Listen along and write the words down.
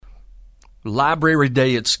Library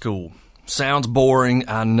day at school. Sounds boring,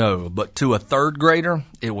 I know, but to a third grader,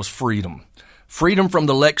 it was freedom. Freedom from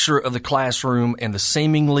the lecture of the classroom and the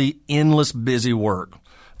seemingly endless busy work.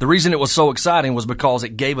 The reason it was so exciting was because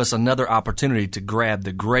it gave us another opportunity to grab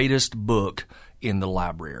the greatest book in the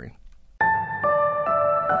library.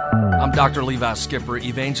 I'm Dr. Levi Skipper,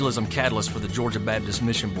 Evangelism Catalyst for the Georgia Baptist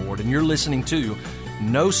Mission Board, and you're listening to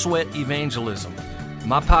No Sweat Evangelism,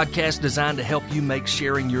 my podcast designed to help you make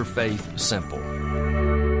sharing your faith simple.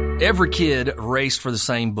 Every kid raced for the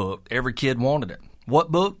same book. Every kid wanted it.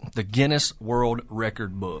 What book? The Guinness World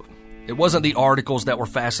Record book. It wasn't the articles that were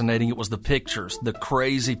fascinating, it was the pictures, the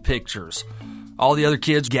crazy pictures. All the other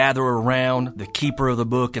kids gather around the keeper of the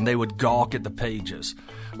book and they would gawk at the pages.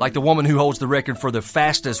 Like the woman who holds the record for the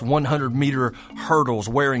fastest 100-meter hurdles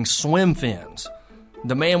wearing swim fins.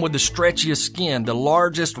 The man with the stretchiest skin, the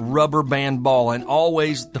largest rubber band ball, and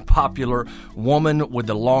always the popular woman with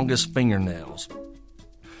the longest fingernails.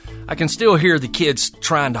 I can still hear the kids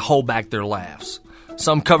trying to hold back their laughs.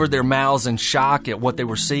 Some covered their mouths in shock at what they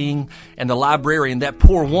were seeing, and the librarian, that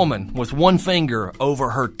poor woman, with one finger over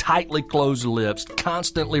her tightly closed lips,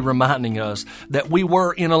 constantly reminding us that we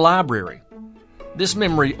were in a library. This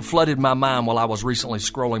memory flooded my mind while I was recently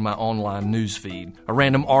scrolling my online news feed. A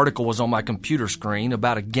random article was on my computer screen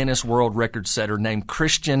about a Guinness World Record setter named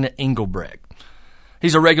Christian Engelbrecht.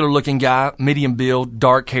 He's a regular-looking guy, medium build,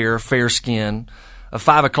 dark hair, fair skin, a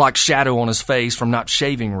 5 o'clock shadow on his face from not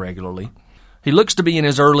shaving regularly. He looks to be in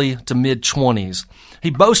his early to mid-20s.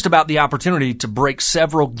 He boasts about the opportunity to break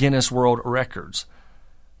several Guinness World Records.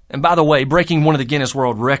 And by the way, breaking one of the Guinness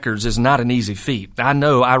World Records is not an easy feat. I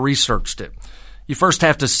know, I researched it. You first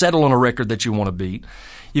have to settle on a record that you want to beat.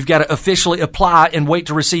 You've got to officially apply and wait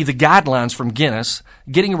to receive the guidelines from Guinness.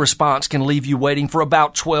 Getting a response can leave you waiting for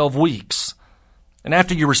about 12 weeks. And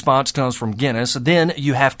after your response comes from Guinness, then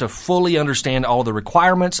you have to fully understand all the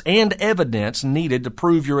requirements and evidence needed to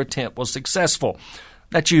prove your attempt was successful,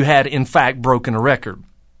 that you had, in fact, broken a record.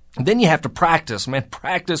 And then you have to practice,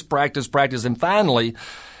 practice, and finally,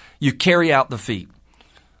 you carry out the feat.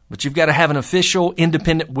 But you've got to have an official,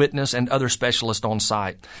 independent witness and other specialists on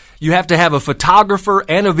site. You have to have a photographer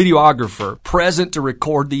and a videographer present to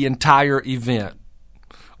record the entire event.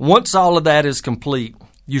 Once all of that is complete,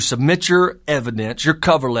 you submit your evidence, your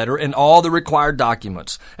cover letter, and all the required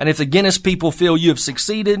documents. And if the Guinness people feel you have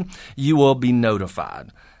succeeded, you will be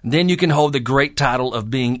notified. Then you can hold the great title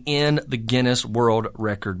of being in the Guinness World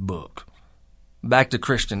Record book. Back to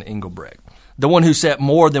Christian Engelbrecht, the one who set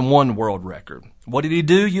more than one world record. What did he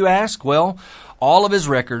do, you ask? Well, all of his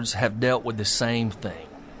records have dealt with the same thing,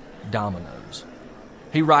 dominoes.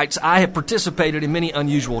 He writes, I have participated in many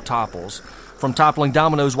unusual topples, from toppling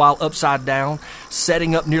dominoes while upside down,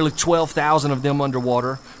 setting up nearly 12,000 of them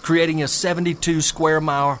underwater, creating a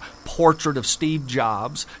 72-square-mile portrait of Steve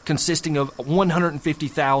Jobs consisting of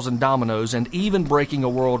 150,000 dominoes, and even breaking a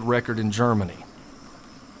world record in Germany.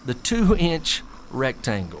 The 2-inch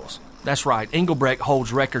rectangles. That's right, Engelbrecht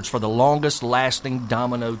holds records for the longest-lasting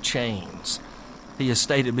domino chains. He has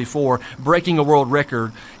stated before, breaking a world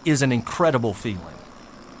record is an incredible feeling.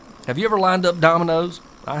 Have you ever lined up dominoes?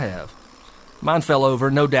 I have. Mine fell over,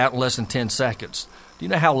 no doubt, in less than 10 seconds. Do you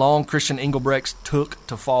know how long Christian Engelbrecht's took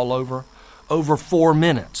to fall over? Over 4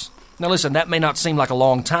 minutes. Now listen, that may not seem like a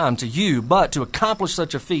long time to you, but to accomplish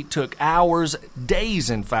such a feat took hours, days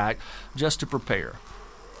in fact, just to prepare.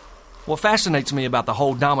 What fascinates me about the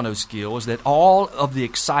whole domino skill is that all of the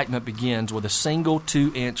excitement begins with a single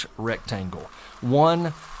 2-inch rectangle.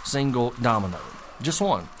 One single domino. Just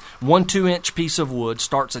one. One 2-inch piece of wood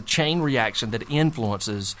starts a chain reaction that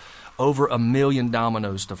influences over 1 million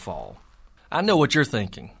dominoes to fall. I know what you're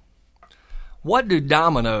thinking. What do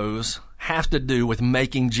dominoes have to do with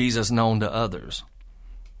making Jesus known to others?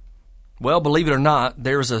 Well, believe it or not,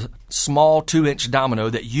 there's a small 2-inch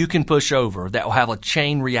domino that you can push over that will have a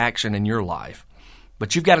chain reaction in your life.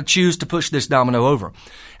 But you've got to choose to push this domino over.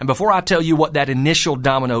 And before I tell you what that initial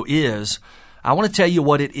domino is, I want to tell you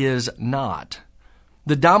what it is not.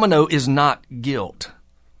 The domino is not guilt.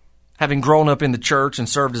 Having grown up in the church and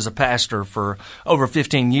served as a pastor for over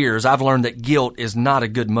 15 years, I've learned that guilt is not a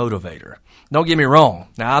good motivator. Don't get me wrong.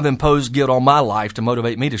 Now, I've imposed guilt on my life to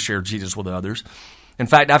motivate me to share Jesus with others. In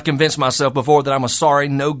fact, I've convinced myself before that I'm a sorry,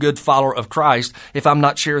 no good follower of Christ if I'm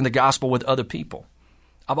not sharing the gospel with other people.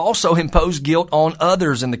 I've also imposed guilt on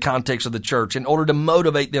others in the context of the church in order to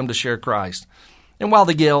motivate them to share Christ. And while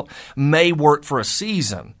the guilt may work for a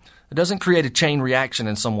season, it doesn't create a chain reaction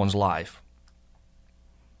in someone's life.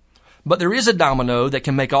 But there is a domino that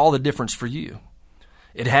can make all the difference for you.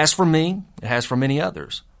 It has for me. It has for many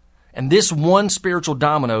others. And this one spiritual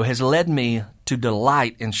domino has led me to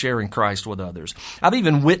delight in sharing Christ with others. I've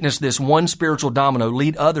even witnessed this one spiritual domino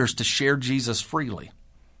lead others to share Jesus freely.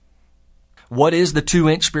 What is the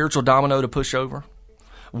 2-inch spiritual domino to push over?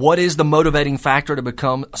 What is the motivating factor to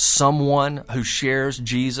become someone who shares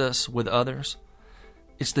Jesus with others?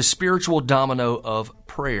 It's the spiritual domino of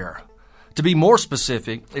prayer. To be more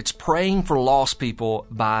specific, it's praying for lost people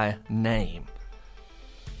by name.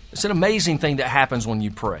 It's an amazing thing that happens when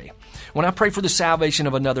you pray. When I pray for the salvation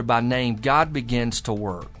of another by name, God begins to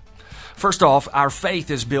work. First off, our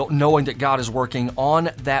faith is built knowing that God is working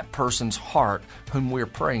on that person's heart whom we're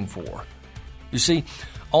praying for. You see,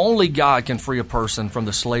 only God can free a person from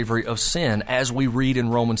the slavery of sin, as we read in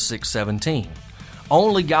Romans 6:17.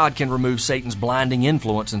 Only God can remove Satan's blinding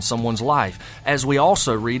influence in someone's life, as we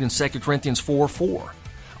also read in 2 Corinthians 4:4.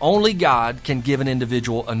 Only God can give an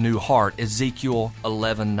individual a new heart, Ezekiel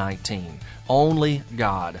 11:19. Only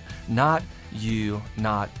God, not you,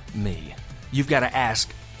 not me. You've got to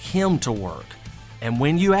ask Him to work. And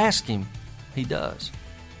when you ask Him, He does.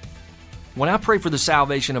 When I pray for the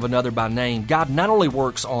salvation of another by name, God not only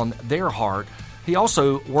works on their heart, He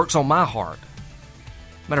also works on my heart.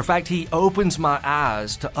 Matter of fact, He opens my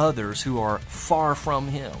eyes to others who are far from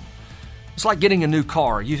Him. It's like getting a new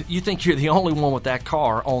car. You think you're the only one with that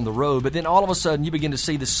car on the road, but then all of a sudden you begin to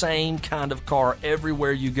see the same kind of car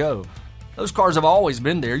everywhere you go. Those cars have always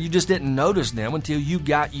been there. You just didn't notice them until you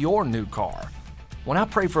got your new car. When I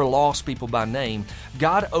pray for lost people by name,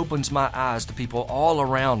 God opens my eyes to people all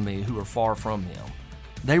around me who are far from Him.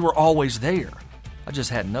 They were always there. I just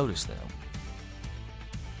hadn't noticed them.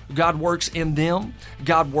 God works in them,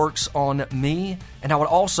 God works on me, and I would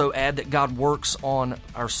also add that God works on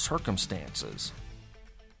our circumstances.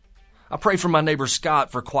 I prayed for my neighbor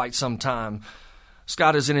Scott for quite some time.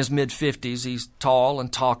 Scott is in his mid-50s. He's tall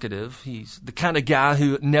and talkative. He's the kind of guy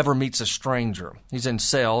who never meets a stranger. He's in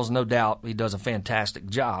sales. No doubt he does a fantastic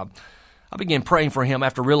job. I began praying for him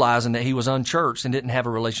after realizing that he was unchurched and didn't have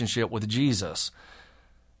a relationship with Jesus.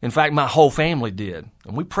 In fact, my whole family did,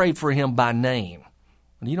 and we prayed for him by name.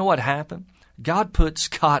 And you know what happened? God put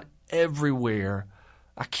Scott everywhere.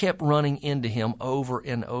 I kept running into him over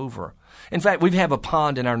and over. In fact, we have a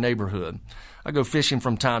pond in our neighborhood. I go fishing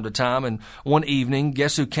from time to time, and one evening,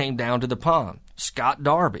 guess who came down to the pond? Scott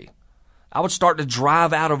Darby. I would start to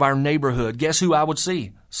drive out of our neighborhood. Guess who I would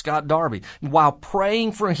see? Scott Darby. And while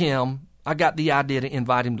praying for him, I got the idea to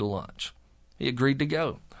invite him to lunch. He agreed to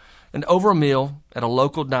go. And over a meal at a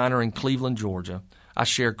local diner in Cleveland, Georgia, I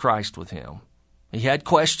shared Christ with him. He had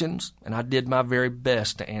questions, and I did my very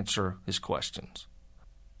best to answer his questions.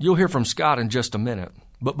 You'll hear from Scott in just a minute.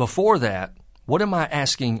 But before that, what am I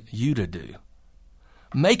asking you to do?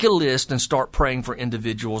 Make a list and start praying for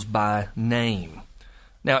individuals by name.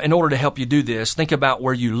 Now, in order to help you do this, think about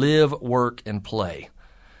where you live, work, and play.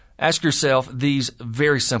 Ask yourself these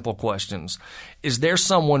very simple questions. Is there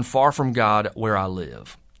someone far from God where I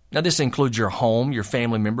live? Now, this includes your home, your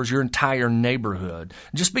family members, your entire neighborhood.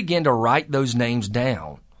 Just begin to write those names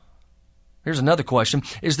down. Here's another question.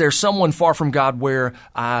 Is there someone far from God where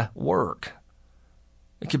I work?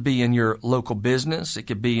 It could be in your local business. It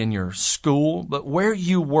could be in your school. But where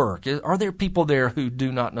you work, are there people there who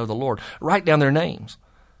do not know the Lord? Write down their names.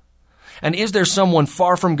 And is there someone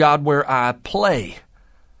far from God where I play?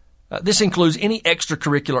 This includes any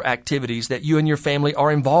extracurricular activities that you and your family are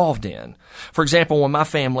involved in. For example, when my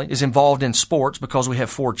family is involved in sports because we have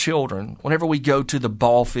 4 children, whenever we go to the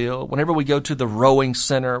ball field, whenever we go to the rowing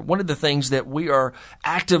center, one of the things that we are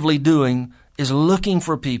actively doing is looking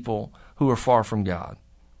for people who are far from God.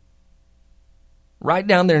 Write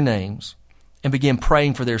down their names and begin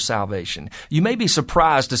praying for their salvation. You may be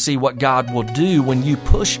surprised to see what God will do when you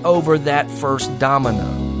push over that first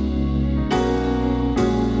domino.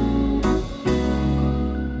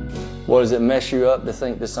 Well, does it mess you up to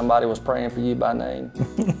think that somebody was praying for you by name?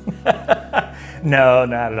 No,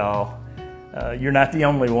 not at all. You're not the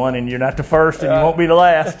only one, and you're not the first, and you won't be the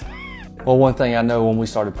last. Well, one thing I know, when we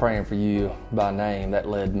started praying for you by name, that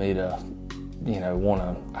led me to, want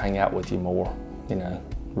to hang out with you more,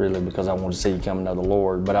 really, because I wanted to see you come to know the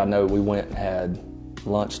Lord. But I know we went and had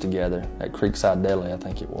lunch together at Creekside Deli, I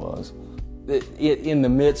think it was. In the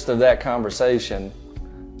midst of that conversation,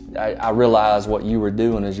 I realized what you were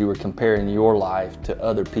doing is you were comparing your life to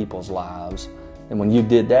other people's lives. And when you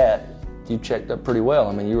did that, you checked up pretty well.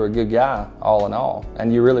 I mean, you were a good guy, all in all.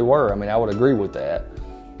 And you really were. I mean, I would agree with that.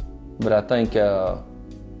 But I think it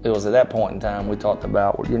was at that point in time we talked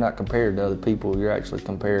about, well, you're not compared to other people, you're actually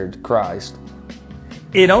compared to Christ.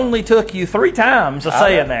 It only took you 3 times of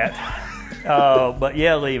saying that. But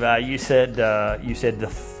yeah, Levi, you said the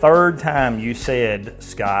third time you said,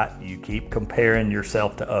 Scott, you keep comparing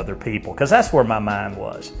yourself to other people, because that's where my mind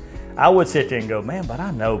was. I would sit there and go, man, but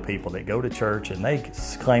I know people that go to church and they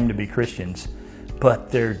claim to be Christians, but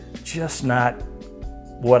they're just not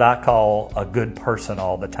what I call a good person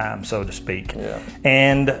all the time, so to speak. Yeah.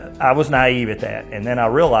 And I was naive at that. And then I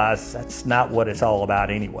realized that's not what it's all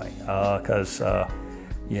about anyway, because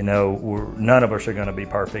none of us are going to be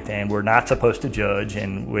perfect, and we're not supposed to judge,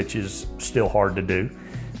 and which is still hard to do.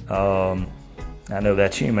 I know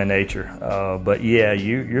that's human nature, but yeah,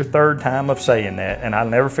 your third time of saying that, and I'll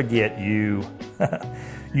never forget you.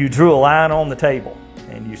 You drew a line on the table,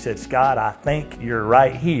 and you said, Scott, I think you're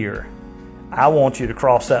right here. I want you to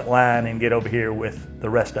cross that line and get over here with the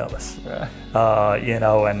rest of us. And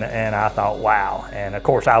I thought, wow. And of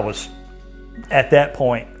course, I was at that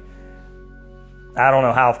point. I don't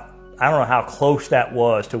know how close that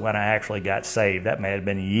was to when I actually got saved. That may have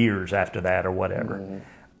been years after that or whatever. Mm-hmm.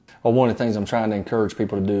 Well, one of the things I'm trying to encourage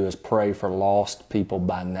people to do is pray for lost people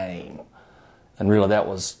by name. And really that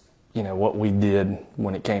was, what we did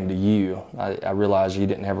when it came to you. I realized you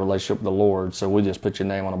didn't have a relationship with the Lord, so we just put your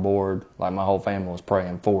name on a board, like my whole family was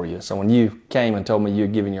praying for you. So when you came and told me you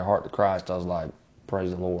had given your heart to Christ, I was like,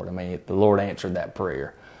 praise the Lord. I mean, the Lord answered that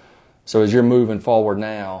prayer. So as you're moving forward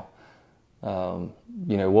now,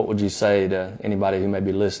 what would you say to anybody who may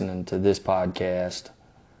be listening to this podcast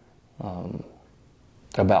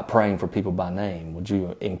about praying for people by name? Would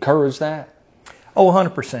you encourage that? Oh,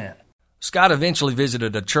 100%. Scott eventually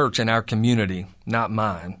visited a church in our community, not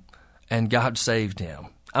mine, and God saved him.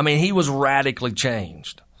 I mean, he was radically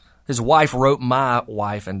changed. His wife wrote my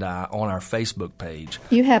wife and I on our Facebook page.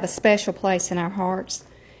 You have a special place in our hearts.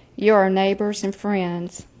 You are neighbors and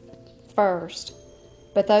friends first.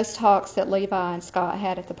 But those talks that Levi and Scott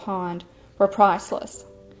had at the pond were priceless.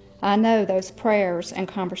 I know those prayers and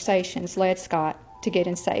conversations led Scott to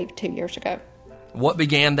getting saved 2 years ago. What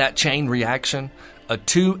began that chain reaction? A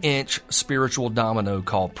 2-inch spiritual domino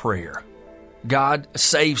called prayer. God,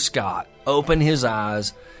 save Scott, open his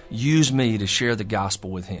eyes, use me to share the gospel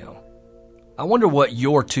with him. I wonder what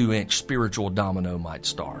your 2-inch spiritual domino might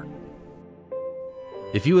start.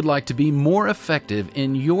 If you would like to be more effective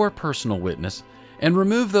in your personal witness and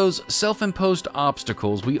remove those self-imposed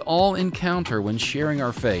obstacles we all encounter when sharing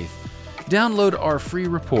our faith, download our free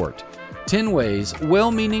report, 10 Ways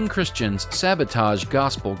Well-Meaning Christians Sabotage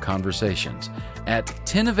Gospel Conversations, at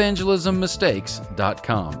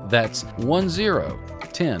 10evangelismmistakes.com. That's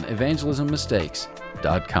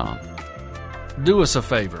 10evangelismmistakes.com. Do us a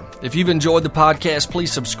favor. If you've enjoyed the podcast,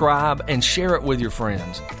 please subscribe and share it with your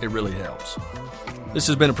friends. It really helps. This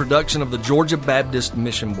has been a production of the Georgia Baptist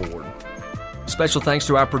Mission Board. Special thanks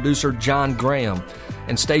to our producer, John Graham.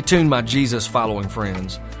 And stay tuned, my Jesus-following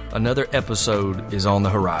friends. Another episode is on the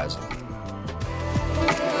horizon.